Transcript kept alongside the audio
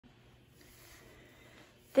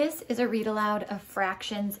This is a read-aloud of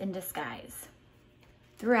Fractions in Disguise.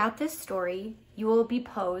 Throughout this story, you will be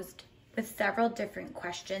posed with several different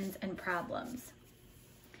questions and problems.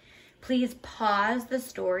 Please pause the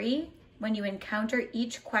story when you encounter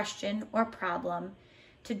each question or problem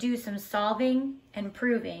to do some solving and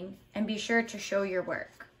proving, and be sure to show your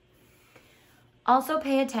work. Also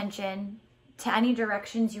pay attention to any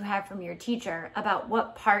directions you have from your teacher about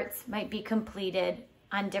what parts might be completed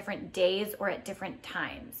on different days or at different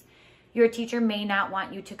times. Your teacher may not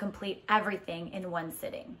want you to complete everything in one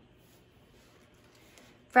sitting.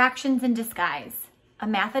 Fractions in Disguise, a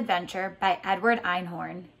math adventure by Edward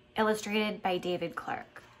Einhorn, illustrated by David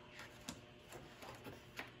Clark.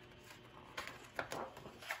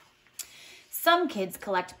 Some kids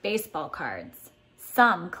collect baseball cards.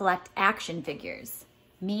 Some collect action figures.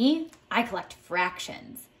 Me, I collect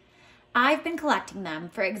fractions. I've been collecting them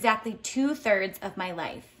for exactly 2/3 of my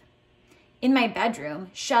life. In my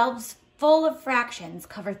bedroom, shelves full of fractions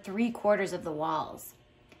cover 3/4 of the walls.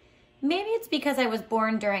 Maybe it's because I was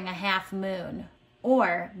born during a half moon,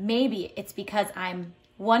 or maybe it's because I'm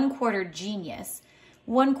 1/4 genius,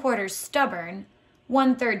 1/4 stubborn,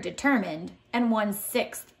 1/3 determined, and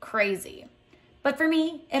 1/6 crazy. But for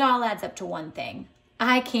me, it all adds up to one thing.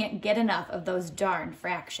 I can't get enough of those darn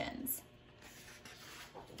fractions.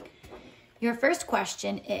 Your first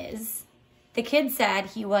question is, the kid said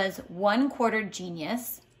he was 1/4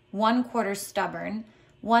 genius, 1/4 stubborn,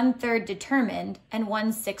 1/3 determined, and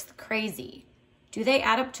 1/6 crazy. Do they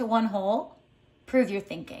add up to one whole? Prove your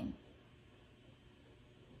thinking.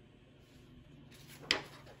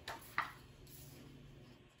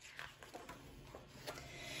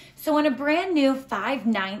 So when a brand new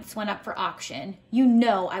 5/9 went up for auction, you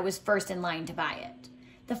know I was first in line to buy it.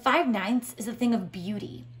 The 5/9 is a thing of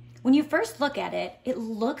beauty. When you first look at it, it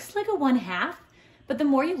looks like a 1/2, but the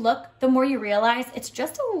more you look, the more you realize it's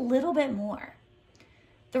just a little bit more.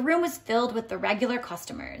 The room was filled with the regular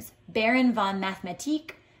customers, Baron von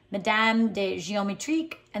Mathematik, Madame de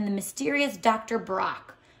Géométrique, and the mysterious Dr.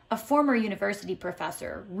 Brock, a former university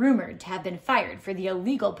professor rumored to have been fired for the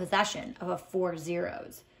illegal possession of a 4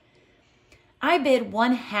 zeros. I bid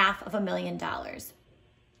 $500,000.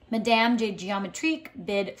 Madame de Géométrique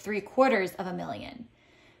bid $750,000.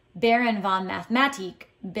 Baron von Mathematik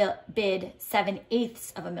bid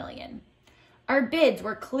 7/8 million. Our bids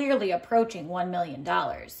were clearly approaching $1 million.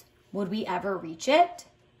 Would we ever reach it?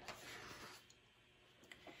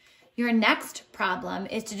 Your next problem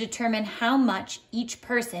is to determine how much each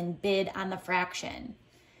person bid on the fraction.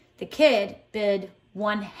 The kid bid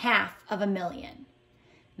 1/2 million.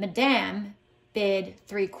 Madame bid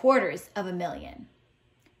 3/4 million.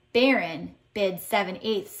 Baron bid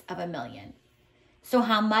 7/8 million. So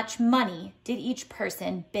how much money did each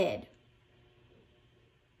person bid?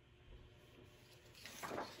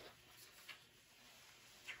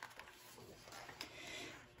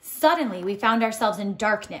 Suddenly, we found ourselves in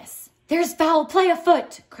darkness. "There's foul play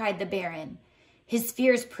afoot," cried the Baron. His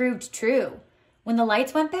fears proved true. When the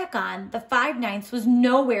lights went back on, the 5/9 was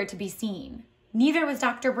nowhere to be seen. Neither was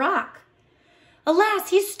Dr. Brock.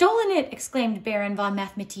 "Alas, he's stolen it!" exclaimed Baron von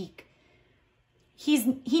Mathematik.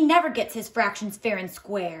 He never gets his fractions fair and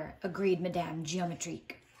square," agreed Madame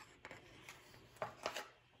Géométrique.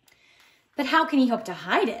 "But how can he hope to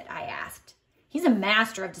hide it?" I asked. "He's a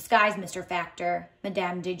master of disguise, Mr. Factor,"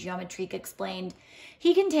 Madame de Géométrique explained.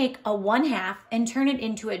 "He can take a 1/2 and turn it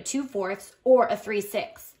into a 2/4 or a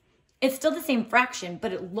 3/6. It's still the same fraction,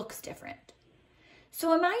 but it looks different."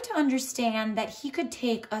 "So am I to understand that he could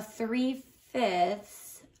take a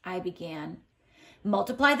 3/5, I began.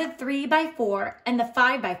 "Multiply the 3 by 4 and the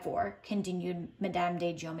 5 by 4, continued Madame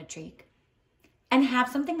de Géométrique. "And have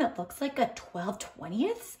something that looks like a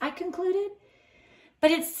 12/20, I concluded.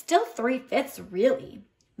 "But it's still 3/5, really,"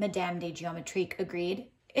 Madame de Géométrique agreed.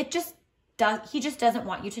 He just doesn't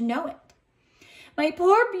want you to know it." "My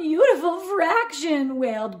poor beautiful fraction,"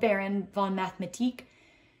 wailed Baron von Mathematik.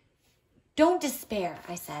 "Don't despair,"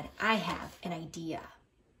 I said. "I have an idea."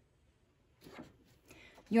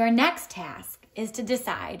 Your next task is to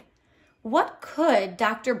decide, what could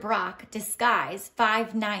Dr. Brock disguise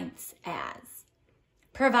 5/9 as?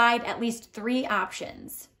 Provide at least 3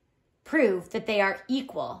 options. Prove that they are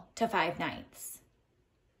equal to 5/9.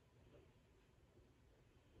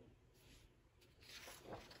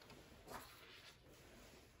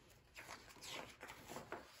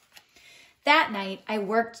 That night, I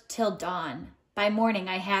worked till dawn. By morning,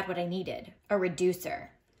 I had what I needed, a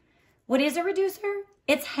reducer. What is a reducer?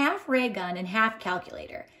 It's half ray gun and half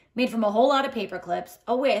calculator, made from a whole lot of paper clips,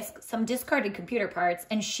 a whisk, some discarded computer parts,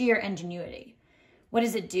 and sheer ingenuity. What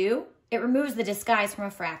does it do? It removes the disguise from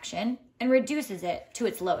a fraction and reduces it to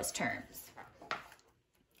its lowest terms.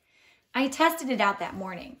 I tested it out that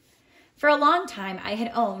morning. For a long time, I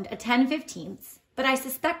had owned a 10/15, but I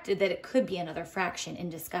suspected that it could be another fraction in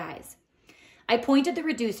disguise. I pointed the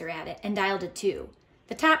reducer at it and dialed a 2.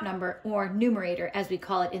 The top number, or numerator as we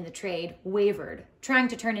call it in the trade, wavered, trying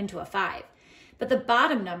to turn into a 5. But the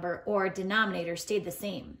bottom number, or denominator, stayed the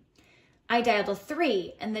same. I dialed a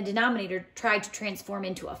 3, and the denominator tried to transform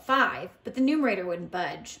into a 5, but the numerator wouldn't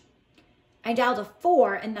budge. I dialed a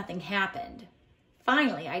 4, and nothing happened.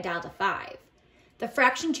 Finally, I dialed a 5. The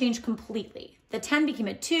fraction changed completely. The 10 became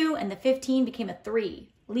a 2, and the 15 became a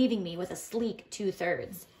 3, leaving me with a sleek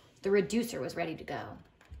 2/3. The reducer was ready to go.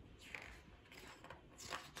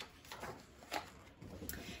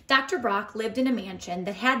 Dr. Brock lived in a mansion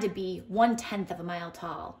that had to be 1/10 of a mile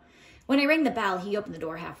tall. When I rang the bell, he opened the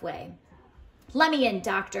door halfway. "Let me in,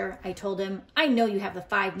 doctor," I told him. "I know you have the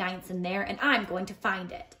 5/9 in there, and I'm going to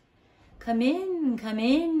find it." Come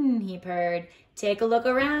in, he purred. "Take a look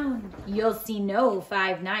around. You'll see no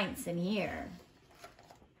 5/9 in here."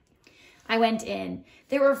 I went in.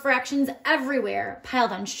 There were fractions everywhere,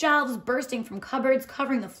 piled on shelves, bursting from cupboards,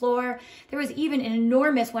 covering the floor. There was even an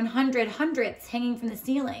enormous 100 hundredths hanging from the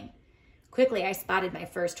ceiling. Quickly, I spotted my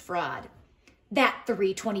first fraud. "That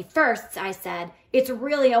 3/21," I said. "It's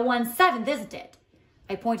really a 1/7, isn't it?"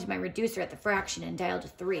 I pointed my reducer at the fraction and dialed a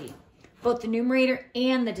 3. Both the numerator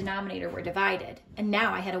and the denominator were divided, and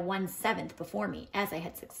now I had a 1/7 before me, as I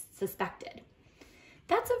had suspected.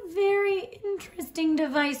 "That's a very interesting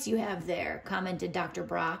device you have there," commented Dr.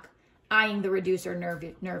 Brock, eyeing the reducer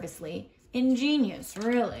nervously. "Ingenious,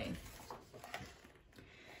 really."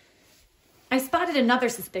 I spotted another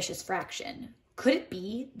suspicious fraction. Could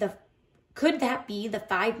that be the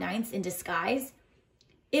 5/9 in disguise?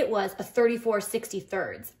 It was a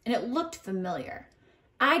 34/63, and it looked familiar.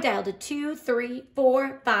 I dialed a 2, 3,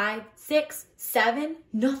 4, 5, 6, 7.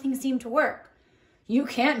 Nothing seemed to work. "You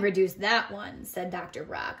can't reduce that one," said Dr.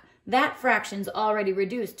 Brock. "That fraction's already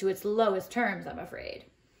reduced to its lowest terms, I'm afraid."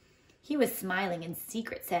 He was smiling in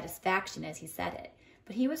secret satisfaction as he said it,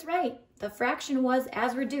 but he was right. The fraction was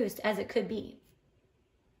as reduced as it could be.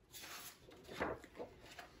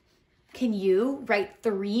 Can you write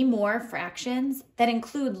 3 more fractions that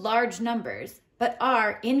include large numbers, but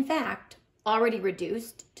are, in fact, already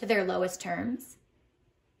reduced to their lowest terms?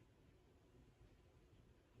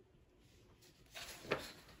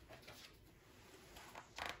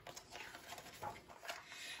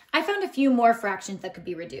 I found a few more fractions that could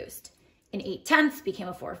be reduced. An 8/10 became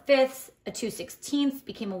a 4/5, a 2/16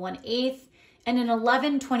 became a 1/8, and an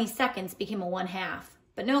 11/22 became a 1/2,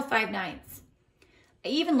 but no 5/9. I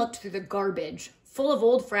even looked through the garbage, full of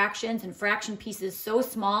old fractions and fraction pieces so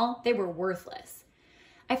small they were worthless.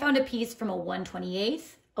 I found a piece from a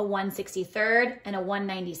 1/28, a 1/63, and a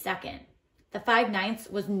 1/92. The 5/9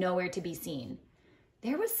 was nowhere to be seen.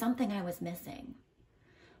 There was something I was missing.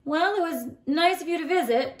 "Well, it was nice of you to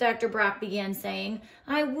visit," Dr. Brock began saying.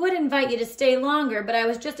 "I would invite you to stay longer, but I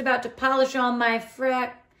was just about to polish all my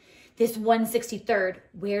This 1/63,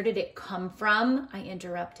 where did it come from?" I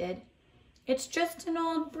interrupted. "It's just an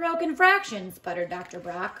old broken fraction," sputtered Dr.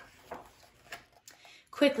 Brock.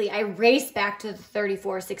 Quickly, I raced back to the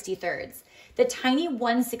 34/63. The tiny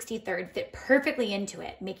 1/63 fit perfectly into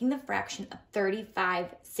it, making the fraction a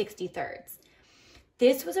 35/63.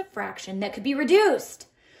 This was a fraction that could be reduced.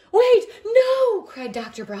 "Wait, no!" cried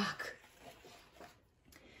Dr. Brock.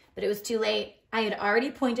 But it was too late. I had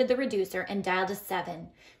already pointed the reducer and dialed a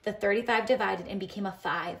 7. The 35 divided and became a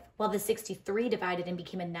 5, while the 63 divided and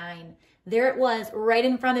became a 9. There it was, right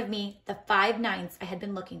in front of me, the 5/9 I had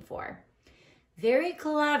been looking for. "Very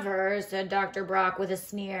clever," said Dr. Brock with a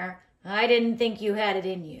sneer. "I didn't think you had it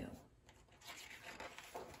in you."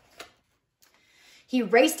 He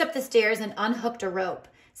raced up the stairs and unhooked a rope.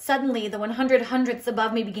 Suddenly, the 100 hundredths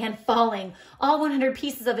above me began falling, all 100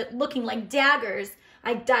 pieces of it looking like daggers.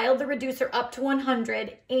 I dialed the reducer up to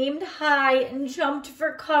 100, aimed high, and jumped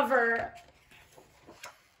for cover.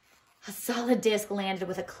 A solid disc landed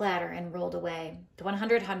with a clatter and rolled away. The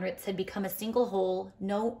 100 hundredths had become a single whole,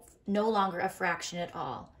 no longer a fraction at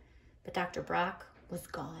all. But Dr. Brock was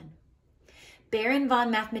gone. Baron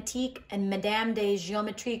von Mathematik and Madame de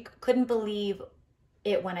Géométrie couldn't believe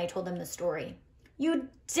it when I told them the story. "You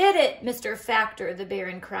did it, Mr. Factor," the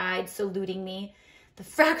Baron cried, saluting me. "The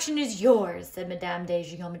fraction is yours," said Madame de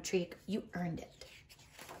Géométrie. "You earned it."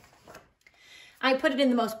 I put it in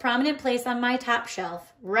the most prominent place on my top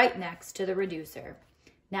shelf, right next to the reducer.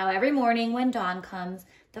 Now every morning when dawn comes,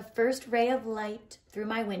 the first ray of light through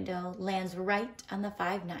my window lands right on the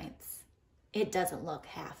 5/9. It doesn't look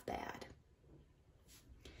half bad.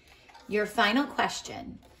 Your final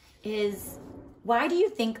question is, why do you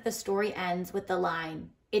think the story ends with the line,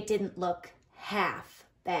 "It didn't look half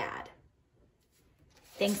bad"?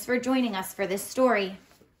 Thanks for joining us for this story.